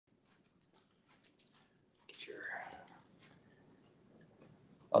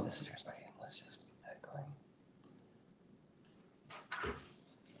Oh, this is yours. Okay, let's just get that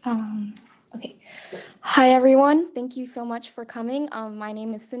going. Okay. Hi, everyone. Thank you so much for coming. My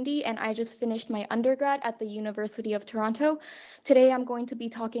name is Cindy, and I just finished my undergrad at the University of Toronto. Today, I'm going to be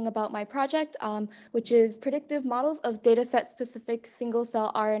talking about my project, which is predictive models of dataset-specific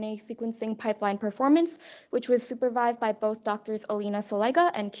single-cell RNA sequencing pipeline performance, which was supervised by both Drs. Alina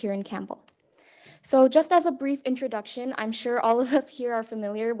Solega and Kieran Campbell. So just as a brief introduction, I'm sure all of us here are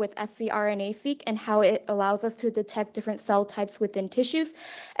familiar with scRNA-seq and how it allows us to detect different cell types within tissues.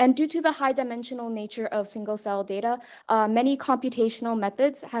 And due to the high dimensional nature of single cell data, many computational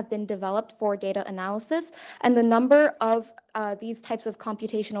methods have been developed for data analysis. And the number of these types of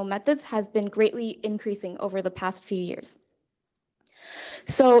computational methods has been greatly increasing over the past few years.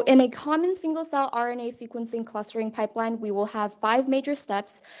 So in a common single-cell RNA sequencing clustering pipeline, we will have 5 major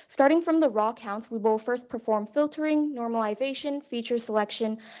steps. Starting from the raw counts, we will first perform filtering, normalization, feature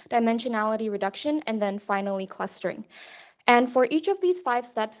selection, dimensionality reduction, and then finally clustering. And for each of these 5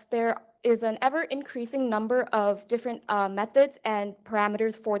 steps, there is an ever-increasing number of different methods and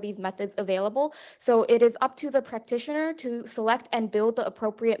parameters for these methods available. So it is up to the practitioner to select and build the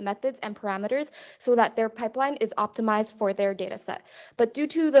appropriate methods and parameters so that their pipeline is optimized for their data set. But due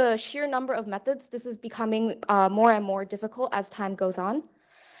to the sheer number of methods, this is becoming more and more difficult as time goes on.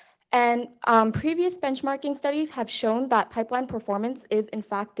 And previous benchmarking studies have shown that pipeline performance is in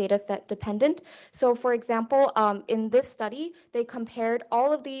fact data set dependent. So for example, in this study, they compared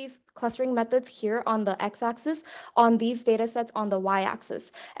all of these clustering methods here on the x-axis on these data sets on the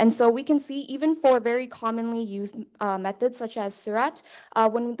y-axis. And so we can see even for very commonly used methods such as SURAT,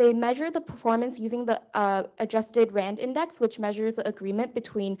 when they measure the performance using the adjusted RAND index, which measures the agreement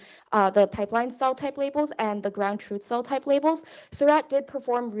between the pipeline cell type labels and the ground truth cell type labels, SURAT did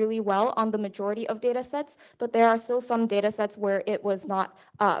perform really well on the majority of data sets, but there are still some data sets where it was not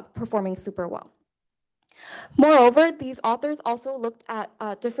performing super well. Moreover, these authors also looked at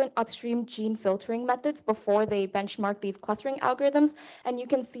different upstream gene filtering methods before they benchmarked these clustering algorithms. And you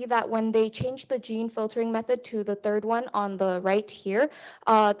can see that when they changed the gene filtering method to the third one on the right here,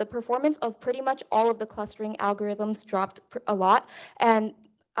 the performance of pretty much all of the clustering algorithms dropped a lot. And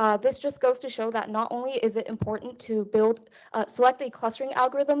this just goes to show that not only is it important to select a clustering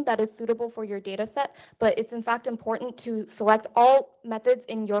algorithm that is suitable for your data set, but it's in fact important to select all methods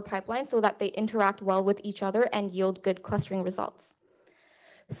in your pipeline so that they interact well with each other and yield good clustering results.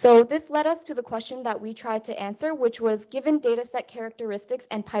 So this led us to the question that we tried to answer, which was, given dataset characteristics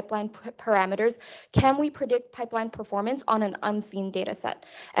and pipeline parameters, can we predict pipeline performance on an unseen dataset?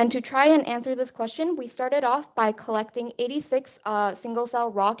 And to try and answer this question, we started off by collecting 86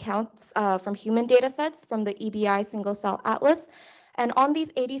 single-cell raw counts from human datasets from the EBI single-cell atlas. And on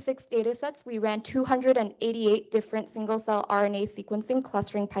these 86 datasets, we ran 288 different single-cell RNA sequencing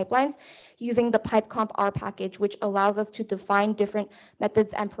clustering pipelines using the PipeComp-R package, which allows us to define different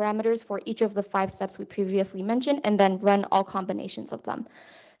methods and parameters for each of the 5 steps we previously mentioned, and then run all combinations of them.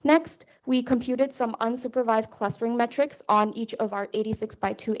 Next, we computed some unsupervised clustering metrics on each of our 86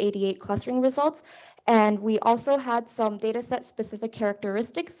 by 288 clustering results. And we also had some dataset-specific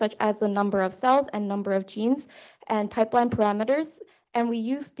characteristics, such as the number of cells and number of genes and pipeline parameters. And we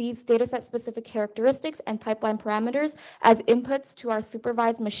used these dataset-specific characteristics and pipeline parameters as inputs to our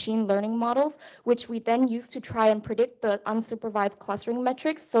supervised machine learning models, which we then used to try and predict the unsupervised clustering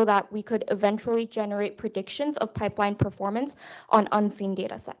metrics so that we could eventually generate predictions of pipeline performance on unseen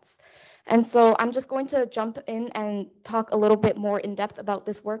datasets. And so I'm just going to jump in and talk a little bit more in depth about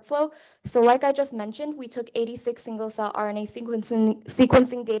this workflow. So like I just mentioned, we took 86 single-cell RNA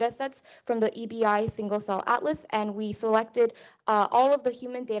sequencing data sets from the EBI single-cell atlas, and we selected all of the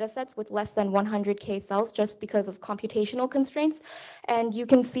human data sets with less than 100K cells just because of computational constraints. And you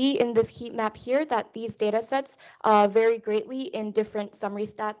can see in this heat map here that these data sets vary greatly in different summary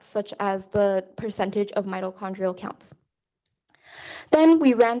stats, such as the percentage of mitochondrial counts. Then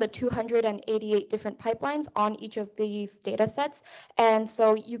we ran the 288 different pipelines on each of these data sets. And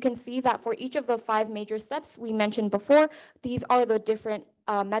so you can see that for each of the 5 major steps we mentioned before, these are the different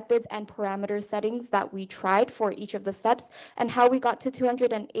methods and parameter settings that we tried for each of the steps. And how we got to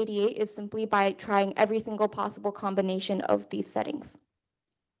 288 is simply by trying every single possible combination of these settings.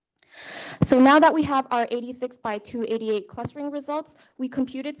 So now that we have our 86 by 288 clustering results, we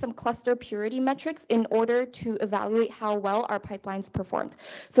computed some cluster purity metrics in order to evaluate how well our pipelines performed.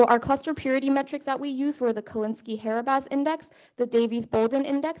 So our cluster purity metrics that we used were the Kolinsky-Harabaz index, the Davies-Bolden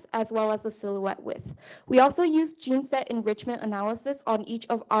index, as well as the silhouette width. We also used gene set enrichment analysis on each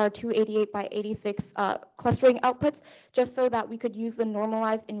of our 288 by 86 clustering outputs, just so that we could use the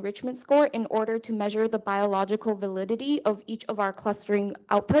normalized enrichment score in order to measure the biological validity of each of our clustering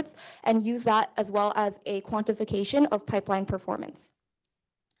outputs and use that as well as a quantification of pipeline performance.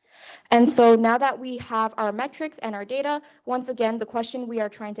 And so now that we have our metrics and our data, once again, the question we are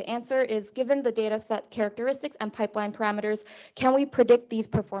trying to answer is, given the data set characteristics and pipeline parameters, can we predict these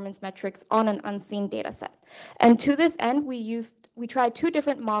performance metrics on an unseen data set? And to this end, we tried two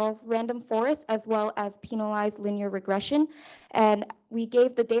different models, random forest as well as penalized linear regression. And we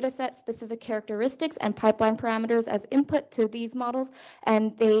gave the data set specific characteristics and pipeline parameters as input to these models,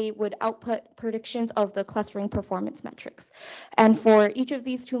 and they would output predictions of the clustering performance metrics. And for each of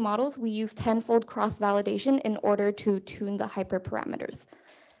these two models, we used tenfold cross-validation in order to tune the hyperparameters.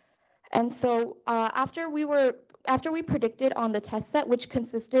 And so after we predicted on the test set, which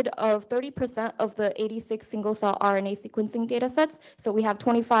consisted of 30% of the 86 single-cell RNA sequencing data sets, so we have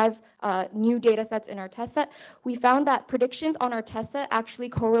 25 new data sets in our test set, we found that predictions on our test set actually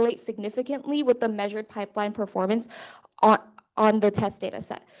correlate significantly with the measured pipeline performance on the test data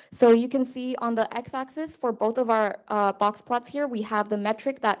set. So you can see on the x-axis for both of our box plots here, we have the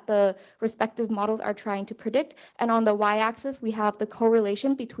metric that the respective models are trying to predict. And on the y-axis, we have the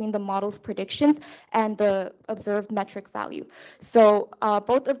correlation between the model's predictions and the observed metric value. So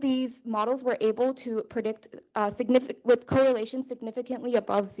both of these models were able to predict with correlation significantly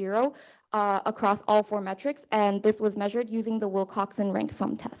above 0 across all 4 metrics. And this was measured using the Wilcoxon rank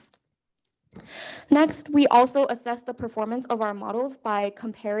sum test. Next, we also assessed the performance of our models by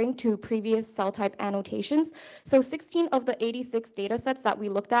comparing to previous cell type annotations. So 16 of the 86 data sets that we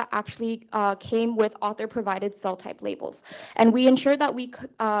looked at actually came with author-provided cell type labels. And we ensured that we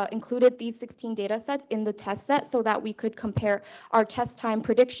included these 16 data sets in the test set so that we could compare our test time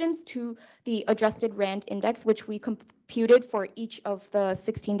predictions to the adjusted RAND index, which we computed for each of the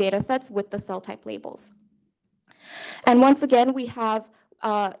 16 data sets with the cell type labels. And once again, we have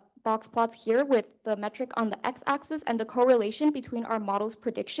box plots here with the metric on the x-axis and the correlation between our model's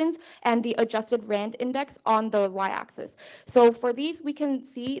predictions and the adjusted RAND index on the y-axis. So for these, we can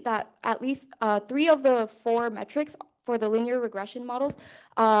see that at least 3 of the 4 metrics for the linear regression models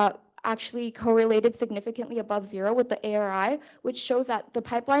actually correlated significantly above 0 with the ARI, which shows that the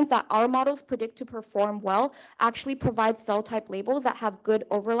pipelines that our models predict to perform well actually provide cell type labels that have good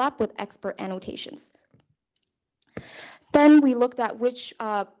overlap with expert annotations. Then we looked at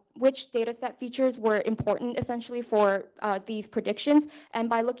which data set features were important essentially for these predictions. And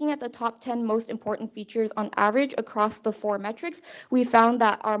by looking at the top 10 most important features on average across the 4 metrics, we found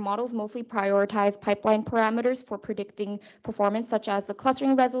that our models mostly prioritize pipeline parameters for predicting performance, such as the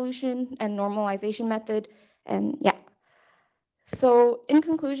clustering resolution and normalization method. And yeah. So in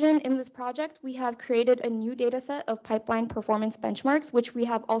conclusion, in this project, we have created a new data set of pipeline performance benchmarks, which we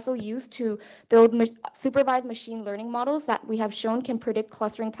have also used to build supervised machine learning models that we have shown can predict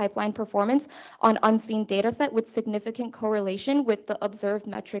clustering pipeline performance on unseen data set with significant correlation with the observed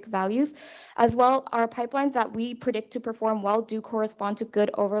metric values. As well, our pipelines that we predict to perform well do correspond to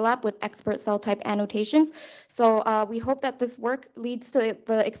good overlap with expert cell type annotations. So we hope that this work leads to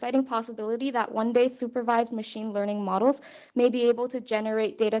the exciting possibility that one day supervised machine learning models may be able to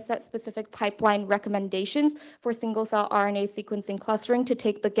generate dataset-specific pipeline recommendations for single-cell RNA sequencing clustering to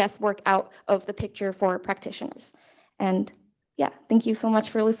take the guesswork out of the picture for practitioners. And yeah, thank you so much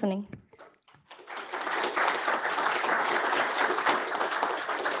for listening.